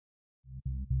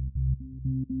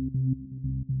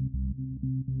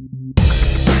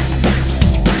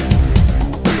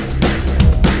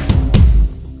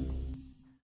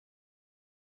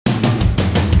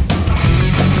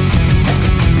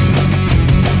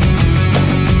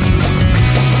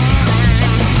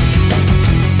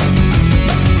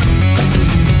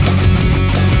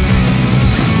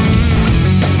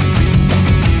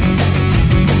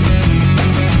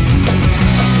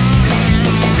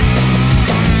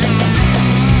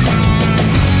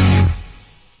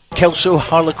KELSO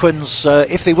Harlequins,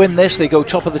 if they win this, they go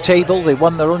top of the table. They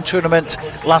won their own tournament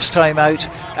last time out.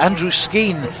 Andrew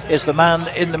Skeen is the man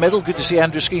in the middle. Good to see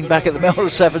Andrew Skeen back at the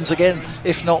Melrose Sevens again,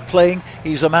 if not playing.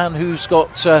 He's a man who's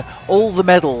got all the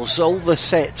medals, all the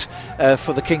set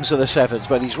for the Kings of the Sevens.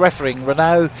 But he's refereeing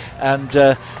Renaud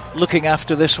and looking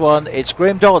after this one. It's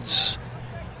Graeme Dodds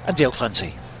and Dale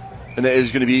Clancy. And it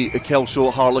is going to be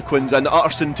KELSO Harlequins and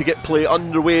Utterson to get play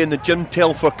underway in the Jim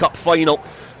Telfer Cup final.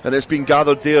 And it's been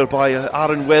gathered there by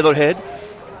Aaron Weatherhead.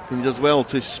 And he does well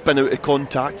to spin out of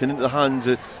contact and into the hands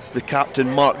of the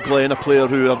captain, Mark Glenn, a player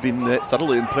who I've been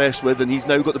thoroughly impressed with. And he's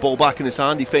now got the ball back in his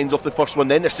hand. He fends off the first one,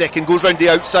 then the second, goes round the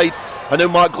outside. And now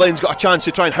Mark Glenn's got a chance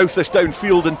to try and hoof this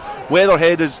downfield. And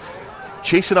Weatherhead is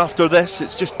chasing after this.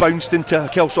 It's just bounced into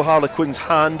KELSO Harlequin's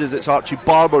hand as it's Archie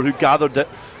Barber who gathered it.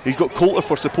 He's got Coulter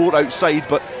for support outside,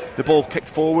 but the ball kicked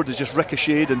forward is just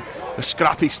ricocheted, and a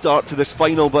scrappy start to this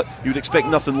final, but you would expect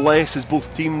nothing less as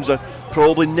both teams are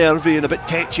probably nervy and a bit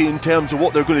tetchy in terms of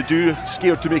what they're going to do,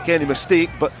 scared to make any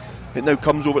mistake. But it now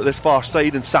comes over to this far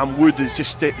side, and Sam Wood is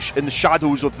just in the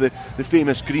shadows of the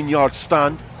famous Greenyards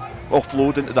stand,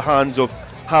 offload into the hands of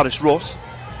Harris Ross.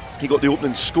 He got the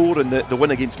opening score in the win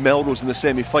against Melrose in the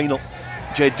semi-final.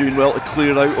 Jed doing well to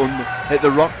clear out at the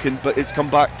ruck, but it's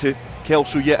come back to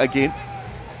KELSO yet again.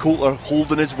 Coulter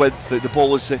holding his width. The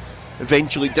ball is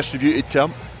eventually distributed to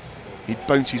him. He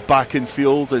bounces back in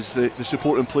field as the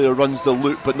supporting player runs the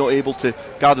loop, but not able to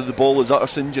gather the ball as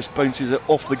Utterson just bounces it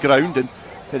off the ground, and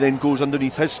it then goes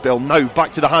underneath his spell. Now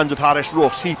back to the hands of Harris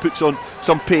Ross. He puts on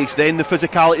some pace, then the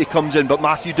physicality comes in, but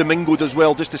Matthew Domingo does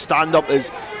well just to stand up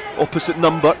his opposite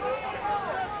number.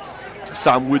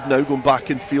 Sam Wood now going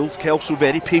back in field. KELSO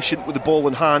very patient with the ball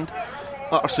in hand,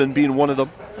 Utterson being one of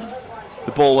them.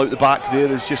 The ball out the back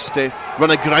there is just run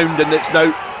aground, and it's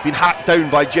now been hacked down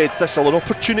by Jed Thistle. An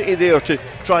opportunity there to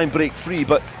try and break free,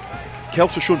 but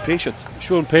KELSO showing patience.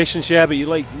 Showing patience, yeah, but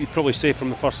you'd probably say from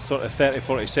the first sort of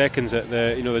 30-40 seconds that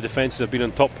the defences have been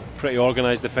on top, pretty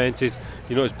organised defences.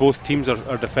 As both teams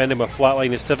are defending with a flat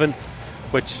line of 7,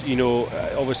 which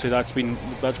obviously that's been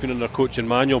under coaching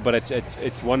manual, but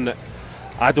it's one that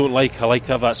I don't like. I like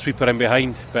to have that sweeper in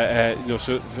behind, but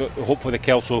so hopefully the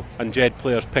KELSO and Jed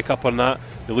players pick up on that.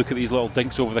 They look at these little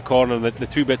dinks over the corner, and the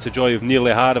 2 bits of joy we've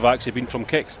nearly had have actually been from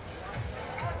kicks.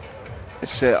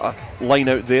 It's a line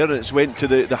out there, and it's went to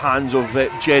the hands of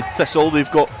Jed Thistle.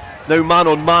 They've got now man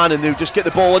on man, and they'll just get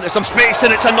the ball into some space,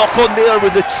 and it's a knock on there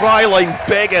with the try line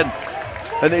begging,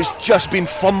 and it's just been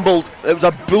fumbled. It was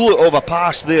a bullet of a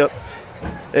pass there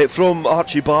from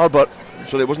Archie Barber.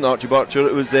 Sorry, it wasn't Archie Barcher,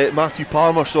 it was Matthew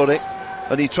Palmer,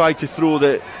 and he tried to throw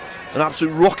an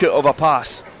absolute rocket of a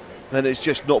pass, and it's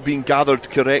just not being gathered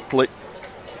correctly,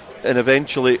 and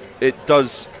eventually it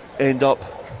does end up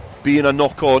being a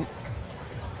knock on,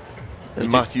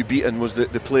 and Matthew Beaton was the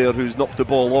player who's knocked the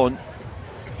ball on.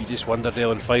 You just wonder,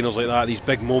 Dale, in finals like that, these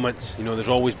big moments, there's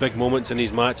always big moments in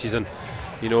these matches, and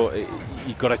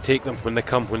you've got to take them when they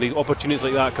come. When these opportunities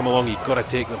like that come along, you've got to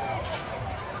take them.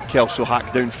 KELSO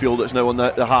hack downfield. It's now on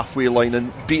the halfway line,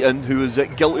 and Beaton, who was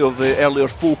guilty of the earlier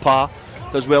faux pas,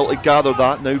 does well to gather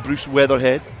that. Now Bruce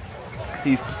Weatherhead,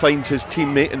 he finds his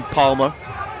teammate in Palmer.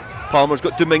 Palmer's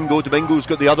got Domingo's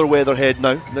got the other Weatherhead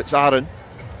now, and it's Aaron.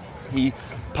 He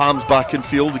palms back in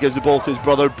field. He gives the ball to his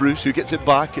brother Bruce, who gets it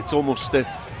back. It's almost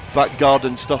back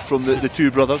garden stuff from the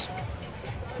two brothers.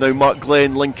 Now Mark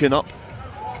Glenn linking up.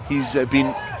 He's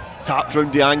been tapped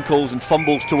round the ankles and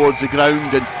fumbles towards the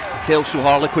ground, and KELSO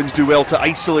Harlequins do well to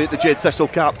isolate the Jed Thistle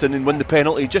captain and win the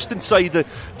penalty just inside the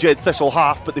Jed Thistle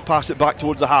half, but they pass it back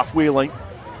towards the halfway line.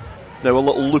 Now a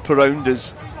little loop around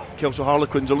as KELSO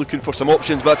Harlequins are looking for some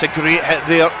options, but it's a great hit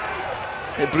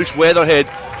there. Bruce Weatherhead,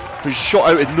 who's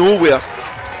shot out of nowhere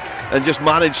and just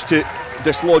managed to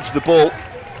dislodge the ball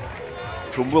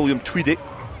from William Tweedy.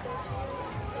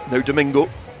 Now Domingo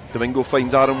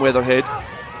finds Aaron Weatherhead.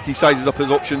 He sizes up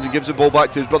his options and gives the ball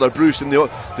back to his brother Bruce, and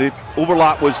the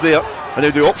overlap was there, and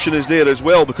now the option is there as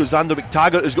well because Xander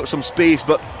McTaggart has got some space,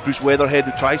 but Bruce Weatherhead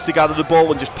tries to gather the ball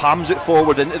and just palms it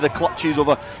forward into the clutches of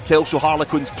a KELSO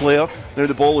Harlequins player. Now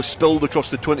the ball is spilled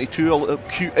across the 22, a little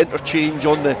cute interchange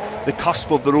on the cusp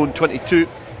of their own 22.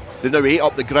 They've now ate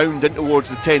up the ground in towards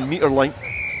the 10-metre line.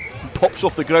 And pops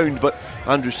off the ground, but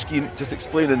Andrew Skeen just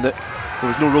explaining that there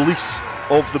was no release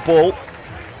of the ball,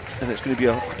 and it's going to be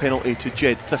a penalty to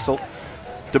Jed Thistle.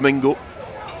 Domingo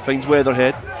finds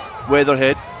Weatherhead.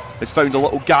 Weatherhead has found a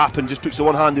little gap and just puts the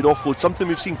one-handed offload, something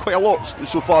we've seen quite a lot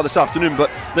so far this afternoon. But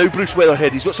now Bruce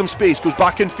Weatherhead, he's got some space, goes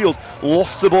back in field,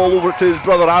 lofts the ball over to his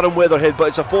brother Aaron Weatherhead, but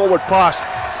it's a forward pass.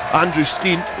 Andrew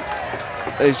Skeen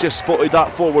has just spotted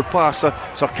that forward pass. A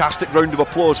sarcastic round of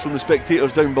applause from the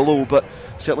spectators down below, but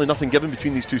certainly nothing given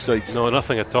between these two sides. No,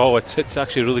 nothing at all. It's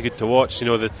actually really good to watch. You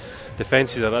know, the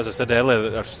defences are, as I said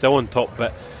earlier, they're still on top,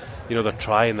 but you know, they're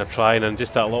trying, and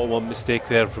just that little one mistake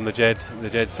there from the Jed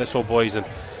Thistle boys, and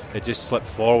it just slipped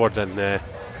forward, and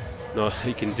no,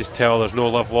 you can just tell there's no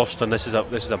love lost, and this is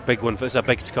a big one. This is a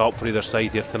big scalp for either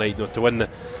side here tonight. You know, to win the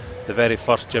very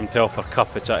first Jim Telfer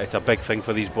Cup, it's a big thing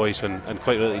for these boys, and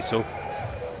quite rightly so.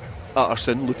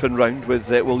 Utterson looping round with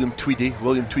William Tweedy.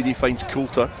 William Tweedy finds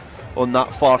Coulter on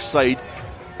that far side,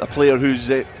 a player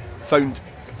who's found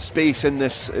space in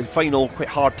this final quite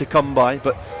hard to come by,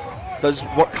 but does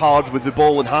work hard with the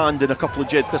ball in hand, and a couple of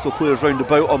Jed Thistle players round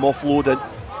about him offloading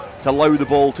to allow the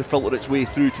ball to filter its way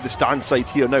through to the stand side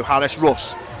here. Now Harris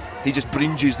Ross, he just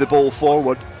bringes the ball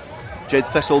forward. Jed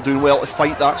Thistle doing well to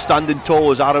fight that, standing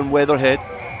tall as Aaron Weatherhead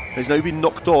has now been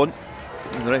knocked on,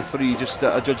 and the referee just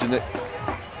judging that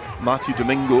Matthew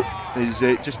Domingo is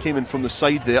just came in from the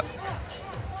side there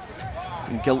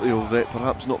and guilty of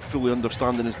perhaps not fully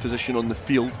understanding his position on the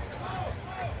field.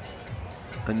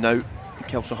 And now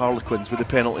Kelso Harlequins with the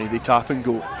penalty, they tap and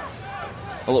go.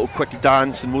 A little quick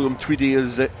dance, and William Tweedy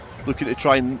is looking to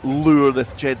try and lure the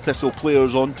Jed Thistle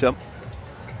players onto him.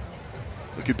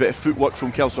 A good bit of footwork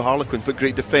from Kelso Harlequins, but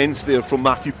great defence there from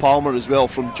Matthew Palmer as well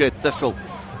from Jed Thistle.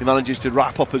 He manages to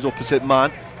wrap up his opposite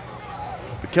man.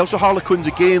 But Kelso Harlequins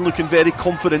again looking very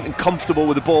confident and comfortable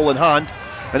with the ball in hand,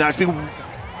 and that's been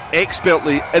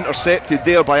expertly intercepted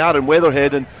there by Aaron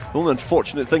Weatherhead. And the only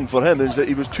unfortunate thing for him is that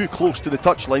he was too close to the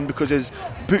touchline, because his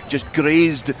boot just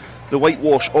grazed the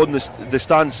whitewash on the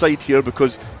stand side here,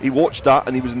 because he watched that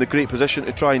and he was in the great position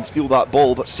to try and steal that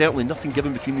ball, but certainly nothing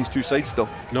given between these two sides still.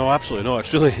 No, absolutely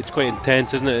not. It's quite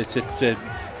intense, isn't it? It's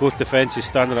both defences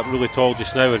standing up really tall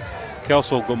just now, and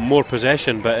Kelso got more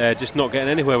possession, but just not getting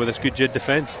anywhere with this good Jed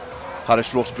defence.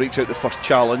 Harris Ross breaks out the first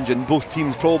challenge, and both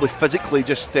teams probably physically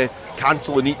just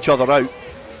cancelling each other out.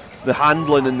 The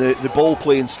handling and the ball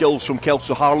playing skills from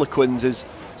Kelso Harlequins is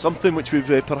something which we've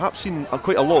perhaps seen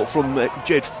quite a lot from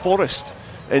Jed Forrest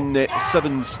in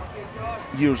Sevens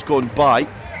years gone by.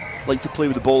 Like to play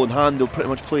with the ball in hand, they'll pretty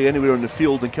much play anywhere on the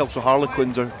field, and Kelso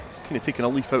Harlequins are kind of taking a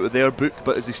leaf out of their book,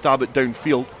 but as they stab it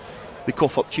downfield, they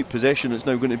cough up cheap possession. It's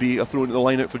now going to be a throw into the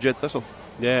line out for Jed Thistle.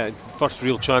 Yeah, it's the first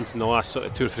real chance in the last sort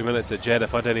of 2 or 3 minutes that Jed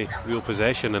have had any real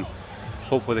possession, and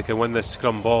hopefully they can win this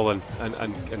scrum ball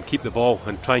and keep the ball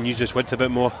and try and use this width a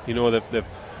bit more. You know, they've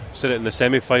said it in the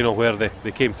semi-final where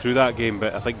they came through that game,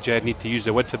 but I think Jed need to use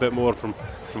the width a bit more from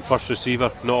first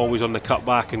receiver, not always on the cut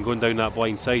back and going down that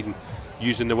blind side, and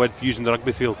using the width, using the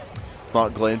rugby field.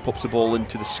 Mark Glenn pops the ball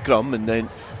into the scrum, and then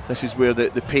this is where the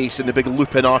pace and the big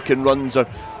looping arcing runs are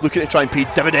looking to try and pay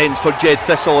dividends for Jed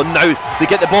Thistle, and now they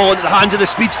get the ball into the hands of the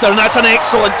speedster, and that's an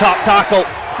excellent tackle,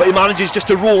 but he manages just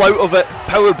to roll out of it,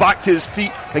 power back to his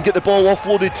feet and get the ball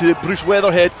offloaded to Bruce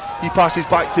Weatherhead. He passes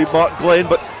back to Mark Glenn,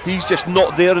 but he's just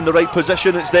not there in the right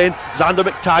position. It's then Xander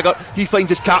McTaggart, he finds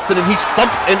his captain and he's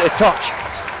thumped into touch,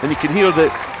 and you can hear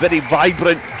the very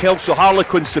vibrant Kelso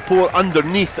Harlequin support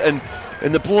underneath, and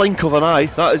in the blink of an eye,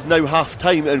 that is now half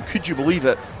time, and could you believe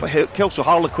it, but Kelso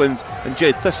Harlequins and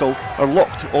Jed Thistle are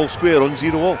locked all square on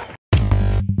 0-all.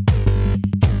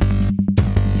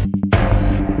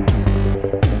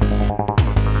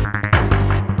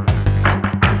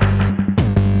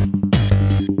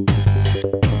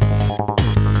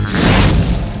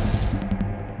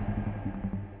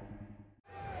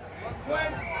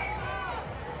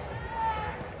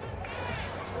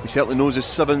 He certainly knows his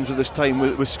sevens with this time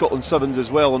with Scotland Sevens as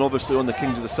well, and obviously on the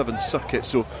Kings of the Sevens circuit,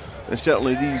 so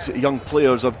certainly these young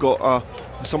players have got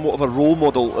somewhat of a role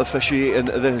model officiating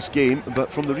this game.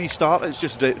 But from the restart, it's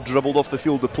just dribbled off the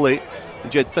field of play,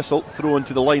 and Jed Thistle throw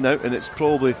into the line out, and it's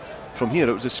probably from here,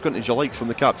 it was as squint as you like from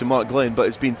the captain Mark Glenn, but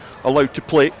it's been allowed to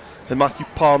play. And Matthew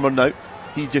Palmer now,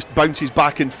 he just bounces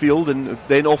back in field and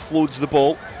then offloads the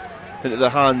ball into the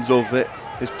hands of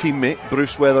his teammate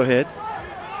Bruce Weatherhead.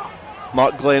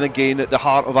 Mark Glenn again at the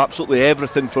heart of absolutely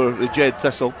everything for Jed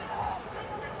Thistle,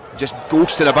 just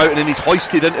ghosting about, and then he's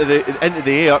hoisted into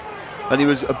the air, and he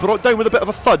was brought down with a bit of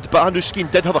a thud, but Andrew Skeen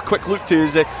did have a quick look to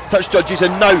his touch judges,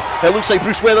 and now it looks like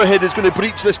Bruce Weatherhead is going to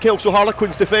breach this Kelso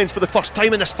Harlequins defence for the first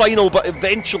time in this final, but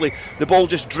eventually the ball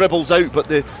just dribbles out, but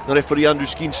the referee Andrew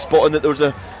Skeen spotting that there was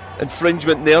a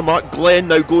infringement there. Mark Glenn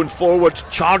now going forward,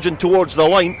 charging towards the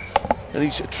line, and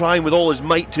he's trying with all his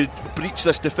might to breach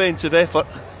this defensive effort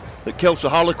that Kelso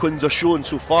Harlequins are showing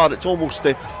so far. It's almost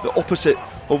the opposite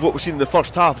of what we've seen in the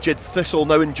first half. Jed Thistle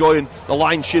now enjoying the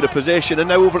lion's share of possession, and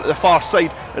now over at the far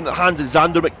side in the hands of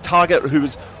Xander McTaggart, who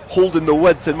is holding the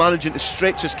width and managing to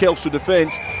stretch his Kelso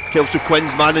defence. Kelso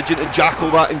Quins managing to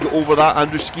jackal that and get over that.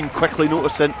 Andrew Skeen quickly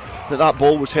noticing that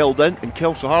ball was held in, and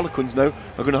Kelso Harlequins now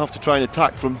are going to have to try and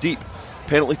attack from deep.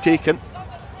 Penalty taken,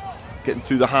 getting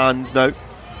through the hands now,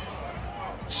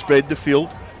 spread the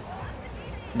field,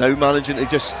 now managing to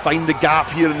just find the gap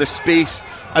here in the space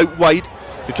out wide.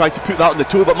 He tried to put that on the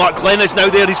toe, but Mark Glenn is now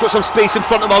there. He's got some space in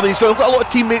front of him, and he's got a lot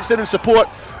of teammates there in support,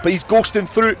 but he's ghosting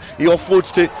through. He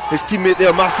offloads to his teammate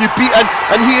there, Matthew Beaton,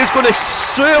 and he is going to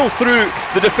sail through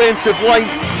the defensive line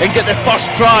and get the first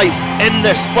try in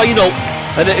this final.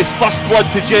 And it is first blood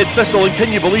to Jed Thistle, and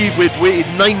can you believe we'd waited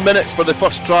 9 minutes for the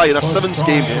first try in a Sevens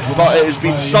game? But it has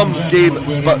been some game,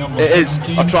 but it is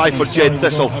a try for Jed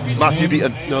Thistle. Matthew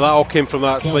Beaton. No, that all came from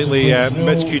that slightly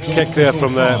miscued kick there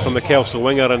from the Kelso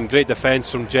winger, and great defence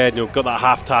from Jed. Got that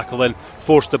half tackle in,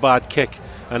 forced a bad kick,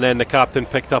 and then the captain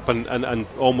picked up and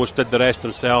almost did the rest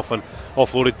himself and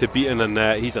offloaded to Beaton,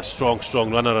 and he's a strong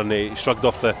runner, and he shrugged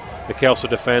off the Kelso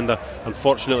defender.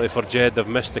 Unfortunately for Jed, they've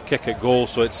missed the kick at goal,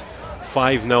 so it's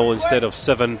 5-0 instead of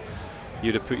 7.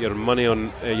 You'd have put your money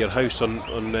on your house on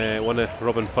one of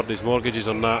Robin Purdy's mortgages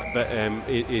on that, but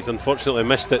he's unfortunately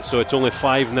missed it, so it's only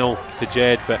 5-0 to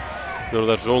Jed, but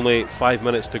there's only 5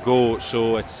 minutes to go,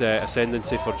 so it's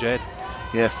ascendancy for Jed.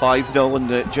 Yeah, 5-0,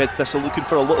 and Jed Thistle looking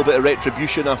for a little bit of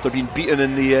retribution after being beaten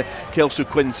in the Kelso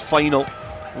Quins final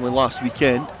only last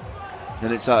weekend.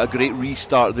 And it's a great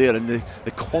restart there, and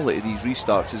the quality of these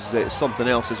restarts is something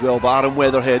else as well. But Aaron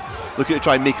Weatherhead looking to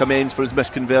try and make amends for his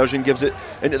misconversion, gives it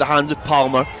into the hands of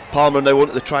Palmer. Palmer now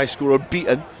onto the try scorer,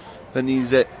 Beaton, and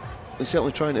he's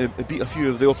certainly trying to beat a few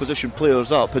of the opposition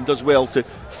players up, and does well to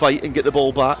fight and get the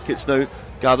ball back. It's now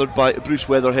gathered by Bruce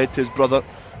Weatherhead to his brother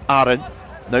Aaron.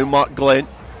 Now Mark Glenn,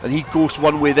 and he goes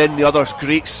one way then the other.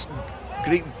 Great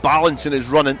balance in his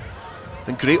running,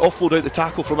 and great offload out the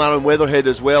tackle from Aaron Weatherhead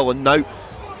as well. And now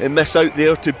a miss out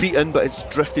there to Beaton, but it's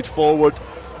drifted forward.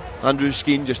 Andrew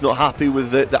Skeen just not happy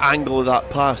with the angle of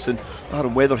that pass, and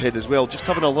Aaron Weatherhead as well just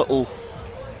having a little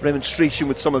remonstration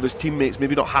with some of his teammates,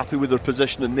 maybe not happy with their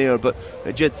positioning there. But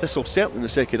Jed Thistle certainly in the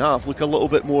second half look a little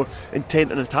bit more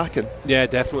intent in attacking. Yeah,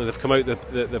 definitely, they've come out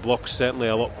the blocks certainly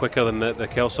a lot quicker than the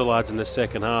Kelso lads in the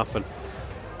second half, and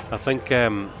I think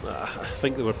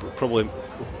they were probably,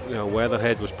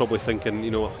 Weatherhead was probably thinking,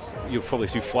 you're probably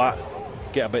too flat,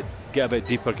 get a bit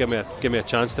deeper, give me a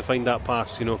chance to find that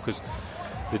pass, because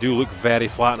they do look very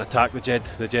flat and attack the Jed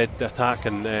attack,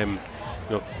 and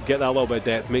get that little bit of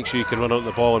depth, make sure you can run out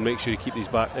the ball, and make sure you keep these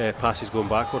passes going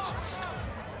backwards.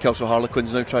 Kelso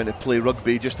Harlequins now trying to play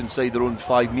rugby just inside their own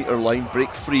 5 metre line,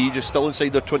 break free, just still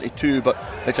inside their 22, but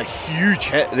it's a huge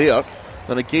hit there.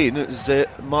 And again, it was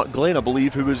Mark Glenn, I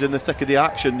believe, who was in the thick of the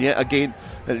action yet again.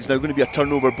 And it's now going to be a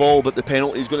turnover ball, but the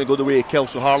penalty is going to go the way of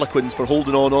Kelso Harlequins for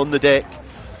holding on the deck.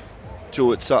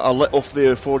 So it's a let off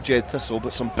there for Jed Thistle,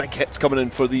 but some big hits coming in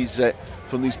for these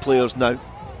from these players now.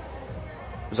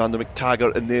 There's Xander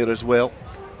McTaggart in there as well.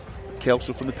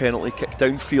 Kelso from the penalty kick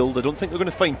downfield. I don't think they're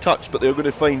going to find touch, but they're going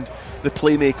to find the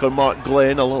playmaker Mark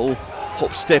Glenn, a little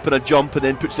hop, step and a jump, and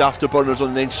then puts the afterburners on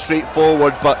and then straight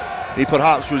forward. But he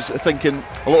perhaps was thinking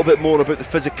a little bit more about the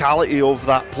physicality of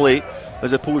that play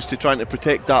as opposed to trying to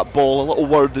protect that ball. A little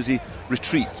word as he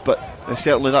retreats, but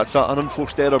certainly that's an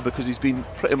unforced error because he's been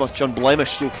pretty much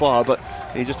unblemished so far, but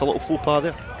he's just a little faux pas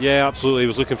there. Yeah, absolutely, he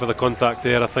was looking for the contact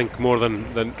there. I think more than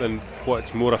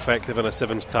what's more effective in a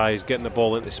sevens tie is getting the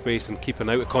ball into space and keeping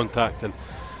out of contact, and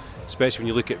especially when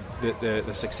you look at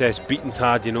the success Beaton's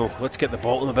had, let's get the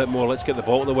ball in a bit more, let's get the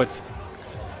ball to the width.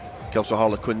 Kelso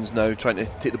Harlequins now trying to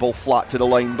take the ball flat to the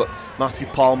line, but Matthew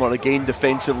Palmer again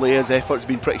defensively, his effort's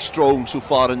been pretty strong so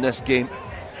far in this game.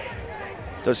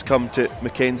 Does come to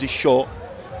Mackenzie Shaw,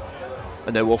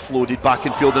 and now offloaded back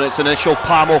in field, and it's an initial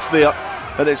palm off there,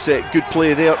 and it's a good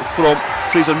play there from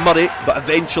Fraser Murray, but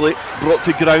eventually brought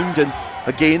to ground, and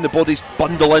again the bodies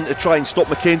bundle in to try and stop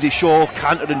Mackenzie Shaw,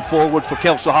 cantering forward for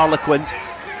Kelso Harlequins.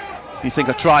 You think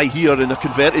a try here and a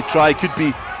converted try could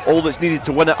be all that's needed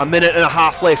to win it. A minute and a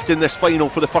half left in this final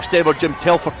for the first ever Jim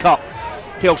Telfer Cup.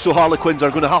 Kelso Harlequins are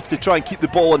going to have to try and keep the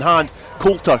ball in hand.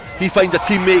 Coulter, he finds a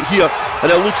teammate here,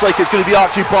 and it looks like it's going to be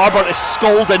Archie Barber to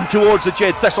scald in towards the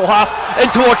Jed Thistle half, in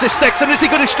towards the sticks, and is he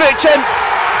going to stretch in?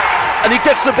 And he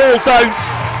gets the ball down,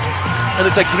 and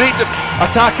it's a great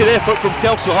attacking effort from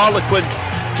Kelso Harlequins,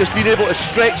 just being able to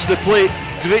stretch the play.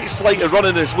 Great sleight of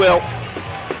running as well,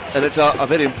 and it's a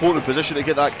very important position to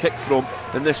get that kick from,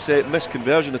 and this missed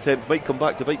conversion attempt might come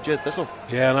back to bite Jed Thistle.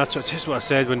 Yeah, and that's just what I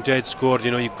said when Jed scored.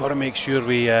 You know, you've got to make sure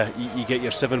you get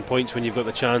your 7 points when you've got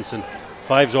the chance, and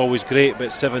 5's always great, but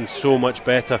 7's so much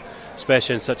better,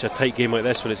 especially in such a tight game like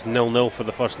this when it's 0-0 for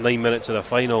the first 9 minutes of the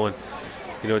final. And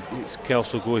you know, it's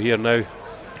Kelso go here now,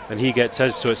 and he gets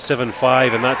his, so it's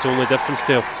 7-5, and that's the only difference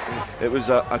there. It was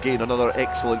again another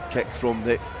excellent kick from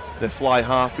the fly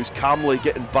half, who's calmly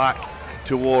getting back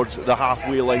towards the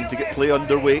halfway line to get play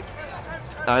underway,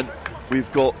 and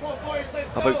we've got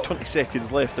about 20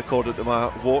 seconds left according to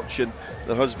my watch, and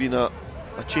there has been a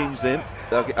change then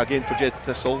again for Jed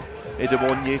Thistle.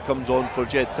 Edewonye comes on for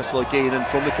Jed Thistle again, and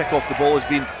from the kick-off the ball has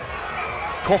been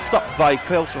coughed up by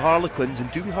Kelso Harlequins.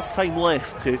 And do we have time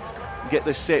left to get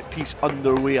this set piece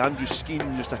underway? Andrew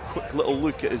Skeen, just a quick little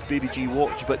look at his baby G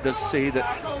watch, but does say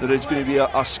that there is going to be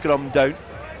a scrum down,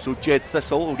 so Jed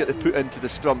Thistle will get the put into the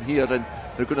scrum here, and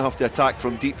they're going to have to attack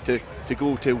from deep to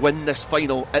go to win this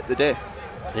final at the death.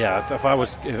 Yeah, if I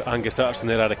was Angus Utterson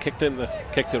there, I'd have kicked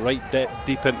it right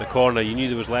deep into the corner. You knew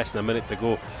there was less than a minute to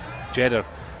go. Jed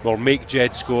or make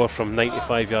Jed score from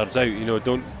 95 yards out. You know,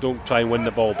 don't try and win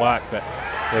the ball back, but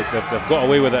they've got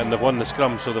away with it and they've won the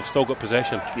scrum, so they've still got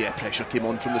possession. Yeah, pressure came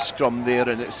on from the scrum there,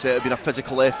 and it's been a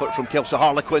physical effort from Kelso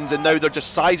Harlequins, and now they're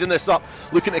just sizing this up,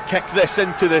 looking to kick this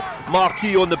into the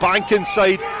marquee on the banking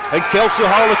side, and Kelso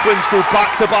Harlequins go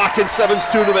back-to-back in Sevens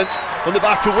tournaments on the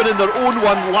back of winning their own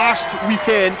one last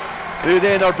weekend. They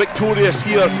then are victorious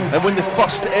here and win the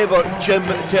first ever Jim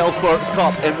Telfer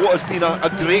Cup in what has been a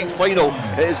great final.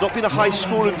 It has not been a high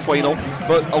scoring final,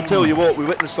 but I'll tell you what, we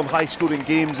witnessed some high scoring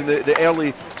games in the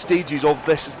early stages of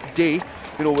this day,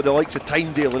 you know, with the likes of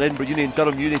Tynedale and Edinburgh Uni and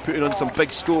Durham Uni putting on some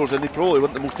big scores, and they probably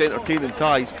weren't the most entertaining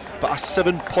ties, but a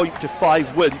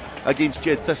 7-5 win against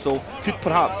Jed Thistle could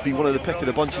perhaps be one of the pick of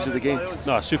the bunches of the games.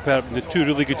 No, superb. The two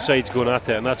really good sides going at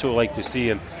it, and that's what we like to see.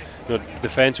 And you know,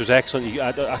 defence was excellent.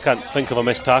 I can't think of a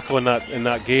missed tackle in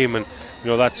that game, and you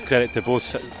know, that's credit to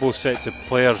both sets of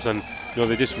players, and you know,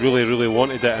 they just really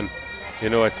wanted it, and you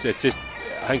know, it's just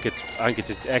I think it's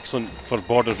just excellent for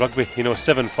Borders rugby. You know,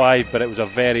 7-5, but it was a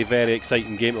very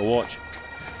exciting game to watch.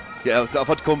 Yeah, I've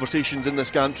had conversations in this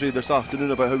gantry this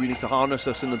afternoon about how we need to harness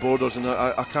this in the Borders, and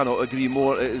I cannot agree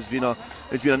more. It's been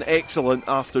an excellent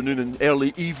afternoon and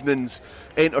early evening's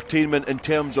entertainment in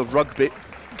terms of rugby.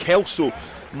 Kelso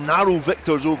narrow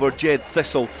victors over Jed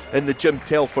Thistle in the Jim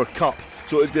Telfer Cup,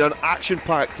 so it's been an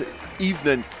action-packed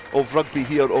evening of rugby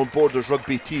here on Borders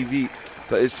Rugby TV,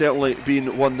 but it's certainly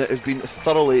been one that has been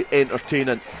thoroughly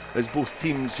entertaining, as both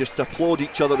teams just applaud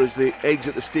each other as they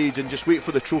exit the stage and just wait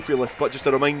for the trophy lift. But just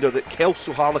a reminder that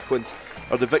Kelso Harlequins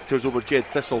are the victors over Jed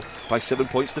Thistle by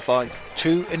 7-5.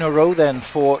 2 in a row then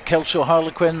for Kelso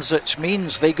Harlequins. It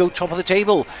means they go top of the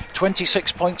table.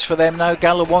 26 points for them now.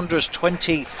 Gala Wanderers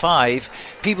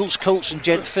 25. Peebles Colts and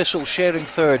Jed Thistle sharing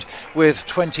third with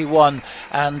 21,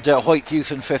 and Hoyt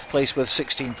Youth in fifth place with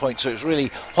 16 points. So it's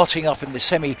really hotting up in the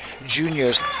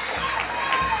semi-juniors.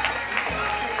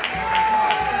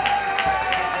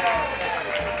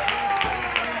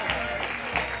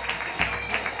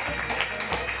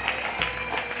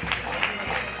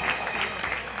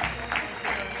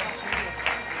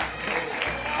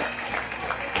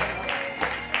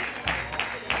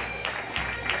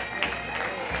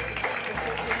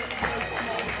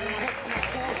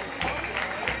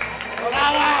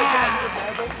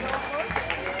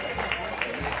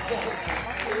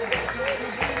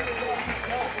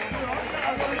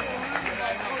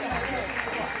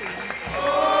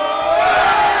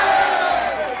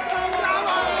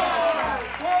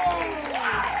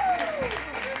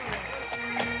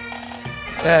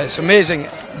 Yeah, it's amazing.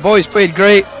 Boys played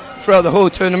great throughout the whole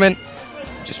tournament.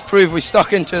 Just proved we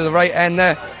stuck into the right end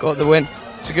there, got the win.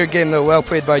 It's a good game though, well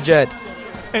played by Jed.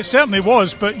 It certainly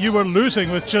was, but you were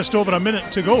losing with just over a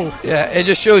minute to go. Yeah, it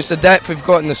just shows the depth we've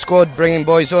got in the squad, bringing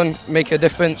boys on, make a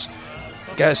difference,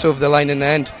 get us over the line in the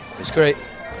end. It's great.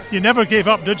 You never gave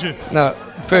up, did you? No,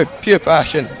 pure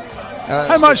passion.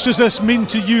 How much does this mean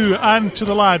to you and to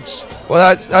the lads?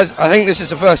 Well, I think this is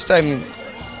the first time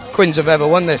Quins have ever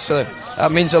won this, so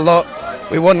that means a lot.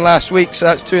 We won last week, so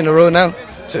that's 2 in a row now.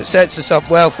 So it sets us up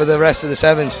well for the rest of the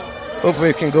Sevens. Hopefully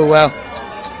we can go well,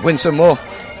 win some more.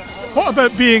 What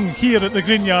about being here at the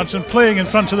Greenyards and playing in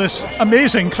front of this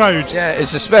amazing crowd? Yeah,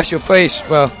 it's a special place.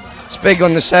 Well, It's big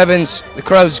on the sevens. The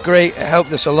crowd's great. It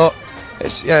helped us a lot.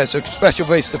 It's a special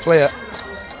place to play at.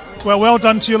 Well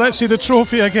done to you. Let's see the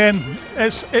trophy again.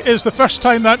 It is the first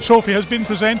time that trophy has been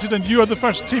presented, and you are the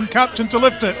first team captain to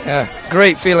lift it. Yeah,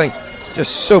 great feeling.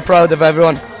 Just so proud of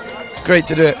everyone. Great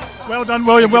to do it. Well done,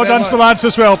 William. Well done to the lads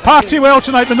as well. Party well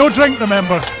tonight, but no drink,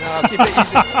 remember. No, I'll keep it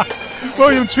easy.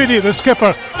 William Tweedy, the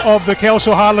skipper of the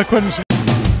Kelso Harlequins.